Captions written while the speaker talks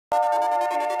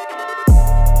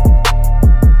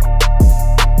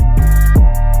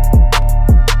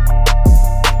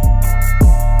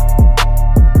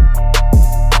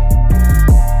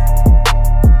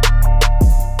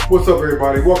What's up,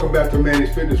 everybody? Welcome back to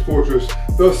Manny's Fitness Fortress,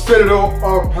 the Citadel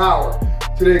of Power.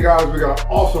 Today, guys, we got an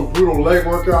awesome brutal leg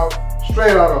workout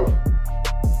straight out of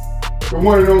the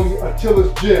one and only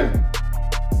Atilis Gym.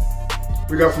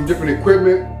 We got some different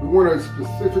equipment. We want to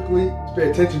specifically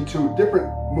pay attention to different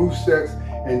move sets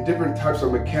and different types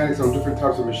of mechanics on different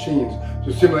types of machines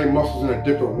to stimulate muscles in a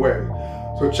different way.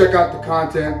 So check out the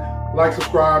content, like,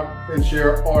 subscribe, and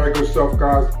share, all that good stuff,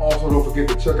 guys. Also, don't forget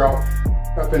to check out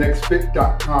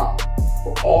fnxfit.com.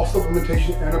 For all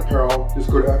supplementation and apparel,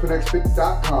 just go to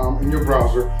fnxfit.com in your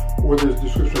browser or there's a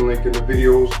description link in the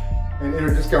videos and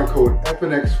enter discount code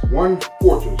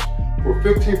FNX1Fortress for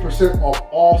 15% off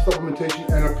all supplementation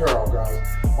and apparel, guys.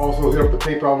 Also, hit up the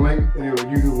PayPal link, any of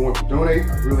you who want to donate.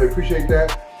 I really appreciate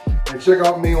that. And check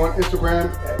out me on Instagram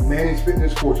at Manny's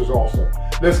Fitness Fortress also.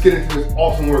 Let's get into this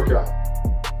awesome workout.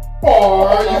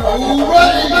 Are you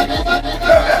ready?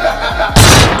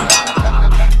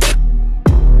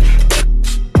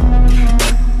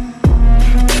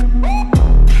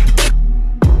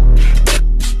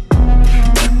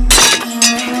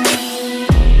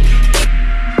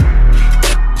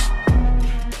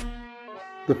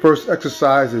 The first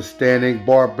exercise is standing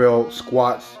barbell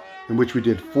squats, in which we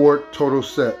did 4 total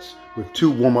sets with 2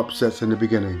 warm-up sets in the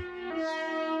beginning.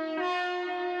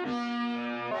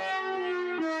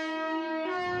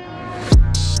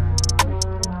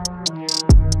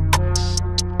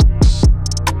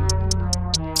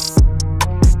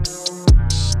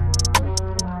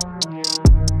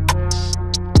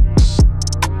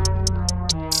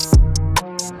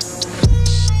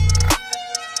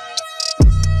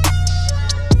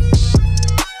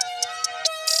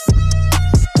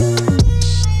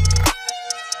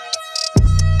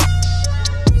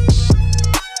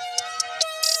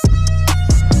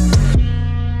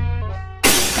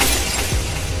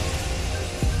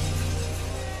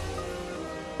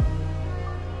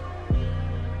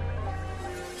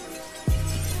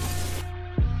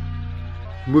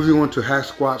 Moving on to hack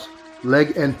squats,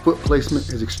 leg and foot placement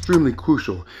is extremely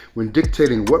crucial when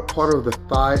dictating what part of the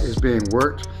thigh is being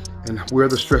worked and where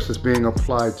the stress is being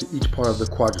applied to each part of the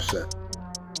quadricep.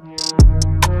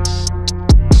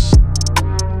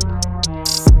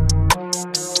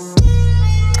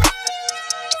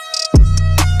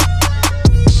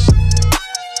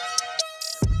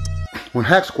 When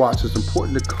hack squats, it's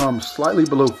important to come slightly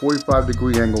below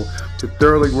 45-degree angle to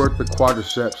thoroughly work the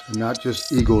quadriceps and not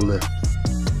just ego lift.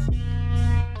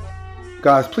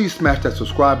 Guys, please smash that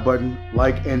subscribe button,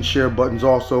 like and share buttons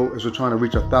also, as we're trying to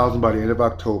reach 1,000 by the end of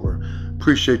October.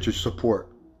 Appreciate your support.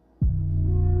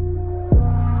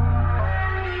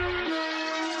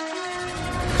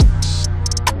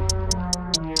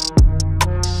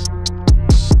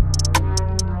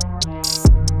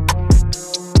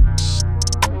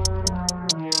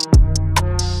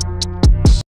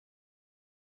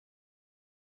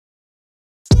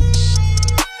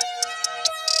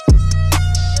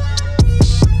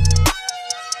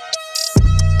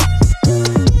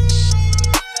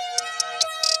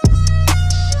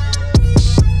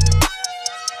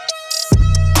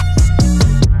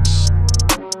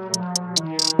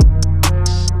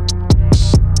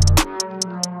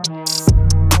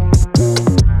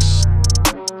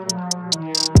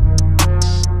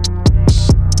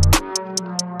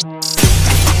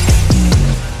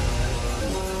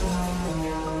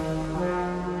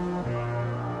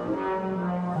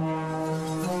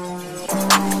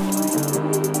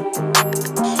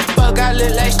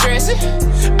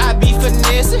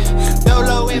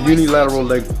 The unilateral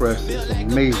leg press is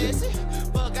amazing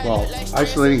while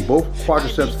isolating both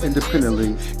quadriceps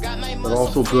independently, but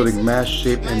also building mass,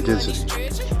 shape, and density.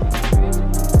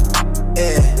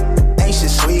 Yeah, ain't shit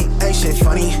sweet, ain't shit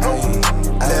funny.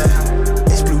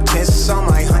 It's blue tints on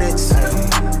my hundreds.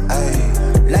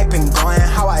 Life been going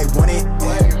how I want it.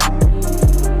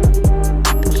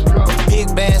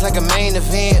 Big bands like a main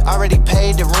event, already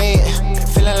paid the rent.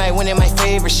 Feeling like winning my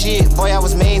favorite shit, boy I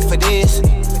was made for this.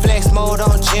 Flex mode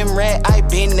on gym rat, I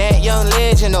been that young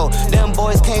legend, oh. Them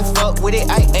boys can't fuck with it,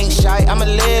 I ain't shy, I'ma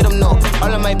let them know.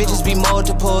 All of my bitches be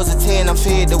multiples of 10, I'm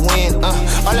fed to win,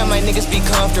 All of my niggas be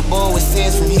comfortable with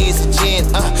sins from his to gin,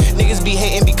 Niggas be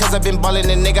hating because I've been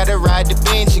ballin' and they gotta ride the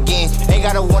bench again. Ain't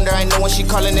gotta wonder, I know when she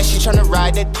callin' that she tryna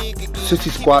ride that dick again. 60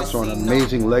 squats are an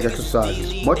amazing leg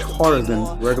exercise, much harder than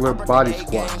regular body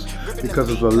squats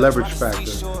because of the leverage factor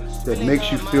that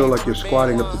makes you feel like you're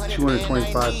squatting up to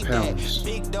 225 pounds.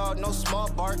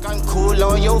 I'm cool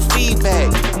on your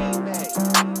feedback.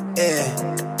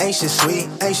 Yeah, ain't shit sweet,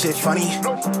 ain't shit funny.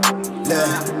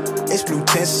 Look, it's blue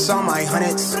tints on my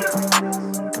hundreds.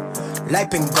 Life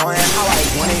been going how I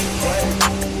want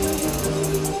it.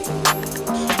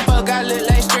 I look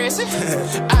like stressing.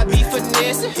 I be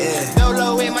finessing.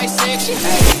 Dolo in my section.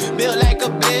 Built like a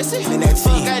blessing.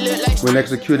 Fuck, I look like. When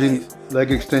executing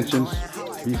leg extensions,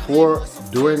 before,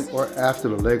 during, or after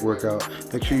the leg workout,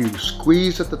 make sure you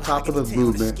squeeze at the top of the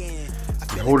movement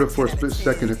and hold it for a split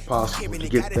second if possible to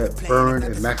get that burn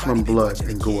and maximum blood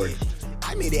engorged.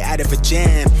 I made it out of a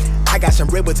jam. I got some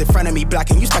ribs in front of me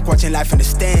blocking. You stuck watching life in the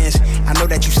stands. I know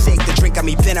that you sick. The drink got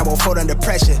me thin. I won't fold under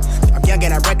pressure. I'm young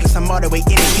and I'm reckless. I'm all the way in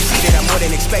it. You see that I'm more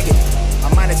than expected.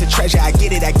 My mind is a treasure. I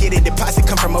get it. I get it. Deposit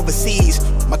come from overseas.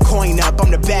 My coin up.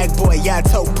 I'm the bag boy. Yeah, I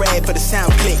told bread for the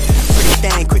sound click. Pretty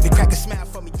thing. Quick to crack a smile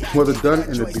for me. Whether done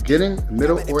in the beginning,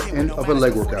 middle, or end of a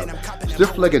leg workout,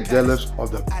 stiff-legged deadlifts are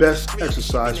the best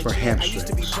exercise for hamstrings.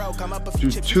 Do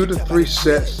 2 to 3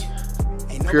 sets,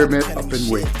 pyramid up in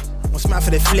weight. Don't smile for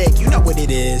the flick, you know what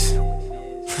it is.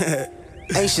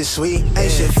 Ain't shit sweet,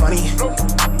 ain't shit funny. Look,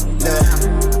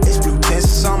 it's blue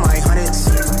tints on my hundreds.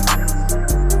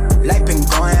 Life been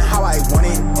going how I want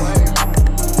it.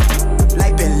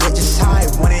 Life been lit just how I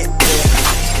want it.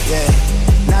 Yeah.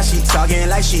 Now she talking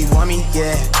like she want me.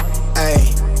 Yeah.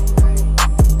 Ayy.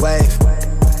 Wave.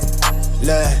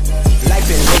 Look, life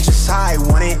been lit just how I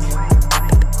want it.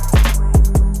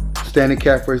 Standing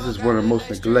calf raises is one of the most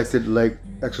neglected leg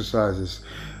exercises.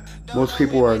 Most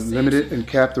people are limited in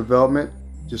calf development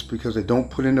just because they don't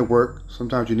put in the work.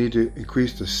 Sometimes you need to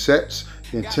increase the sets,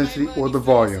 the intensity, or the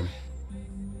volume.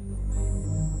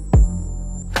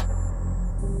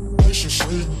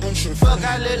 Fuck,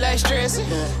 I look like stressing.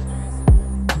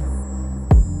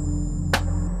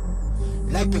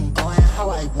 Life been going how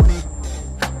I want it.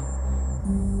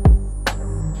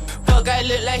 Fuck, I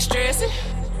look like stressing.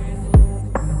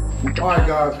 Alright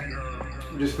guys,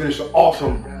 we just finished an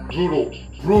awesome,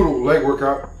 brutal leg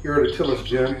workout here at Atilis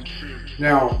Gym.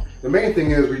 Now, the main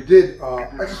thing is we did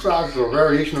exercises or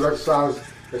variation of exercises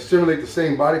that stimulate the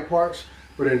same body parts,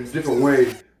 but in a different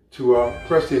way to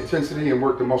press the intensity and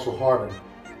work the muscle harder.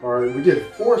 Alright, we did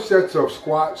 4 sets of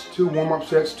squats, 2 warm-up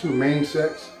sets, 2 main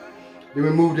sets. Then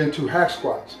we moved into hack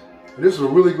squats. And this is a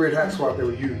really great hack squat that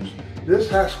we use. This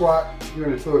hack squat here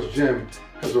in the Atilis Gym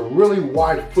has a really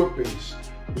wide foot base,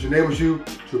 which enables you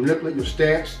to manipulate your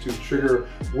stance to trigger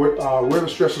where the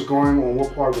stress is going on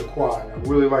what part of the quad. I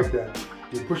really like that.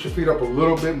 You push your feet up a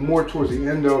little bit more towards the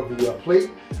end of the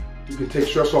plate. You can take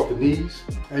stress off the knees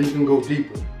and you can go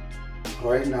deeper.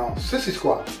 All right, now sissy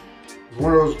squat is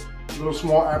one of those little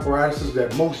small apparatuses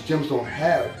that most gyms don't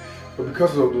have, but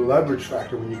because of the leverage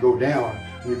factor, when you go down,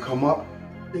 when you come up,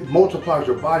 it multiplies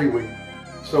your body weight.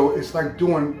 So it's like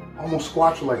doing almost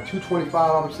squats for like 225,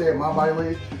 I would say, at my body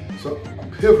weight. So a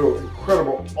pivotal,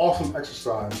 incredible, awesome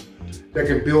exercise that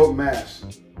can build mass,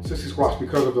 sissy squats,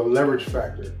 because of the leverage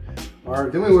factor. All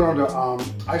right, then we went on to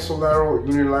isolateral or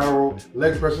unilateral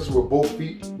leg presses where both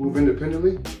feet move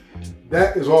independently.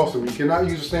 That is awesome. You cannot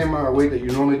use the same amount of weight that you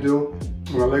normally do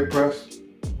on a leg press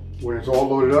when it's all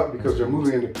loaded up because they're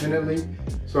moving independently.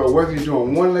 So whether you're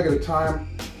doing one leg at a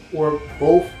time or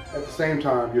both at the same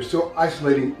time, you're still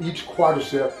isolating each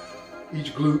quadricep,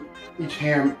 each glute, each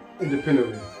ham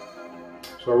independently.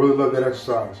 So I really love that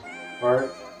exercise. All right,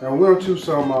 now we're on to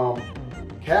some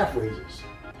calf raises.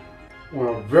 On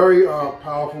a very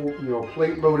powerful,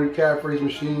 plate-loaded calf raise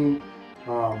machine.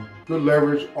 Good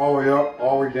leverage all the way up,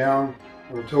 all the way down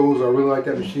on the toes. I really like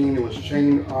that machine. It was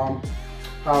chain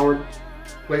powered,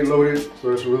 plate-loaded,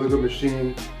 so it's a really good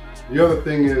machine. The other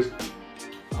thing is,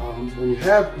 when you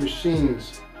have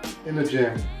machines in the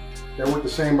gym that work the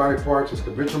same body parts as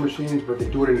conventional machines, but they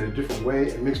do it in a different way,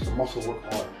 it makes the muscle work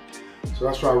harder. So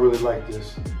that's why I really like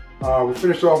this. We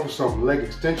finished off with some leg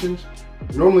extensions.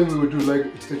 Normally we would do leg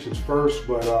extensions first,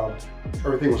 but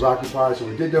everything was occupied, so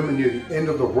we did them near the end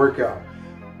of the workout.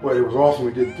 But it was awesome.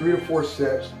 We did 3 to 4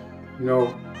 sets,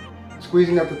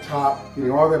 squeezing at the top,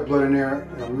 getting all that blood in there,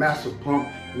 and a massive pump.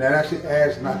 And that actually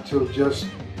adds not to just,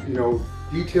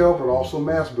 detail, but also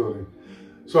mass building.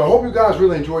 So I hope you guys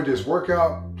really enjoyed this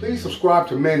workout. Please subscribe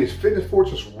to Manny's Fitness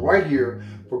Fortress right here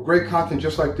for great content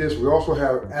just like this. We also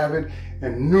have avid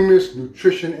and numerous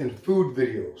nutrition and food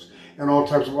videos and all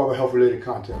types of other health related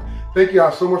content. Thank you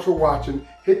guys so much for watching.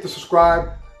 Hit the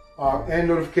subscribe and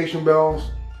notification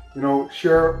bells.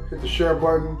 Share, hit the share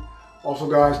button. Also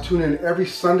guys, tune in every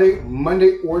Sunday,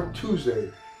 Monday, or Tuesday.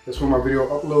 That's when my video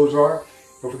uploads are.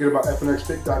 Don't forget about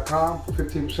fnxfit.com for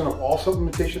 15% off all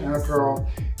supplementation and apparel.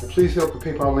 And please hit up the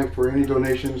PayPal link for any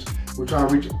donations. We're trying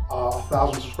to reach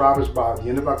 1,000 subscribers by the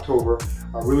end of October.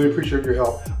 I really appreciate your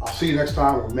help. I'll see you next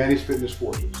time with Manny's Fitness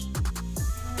Fortress.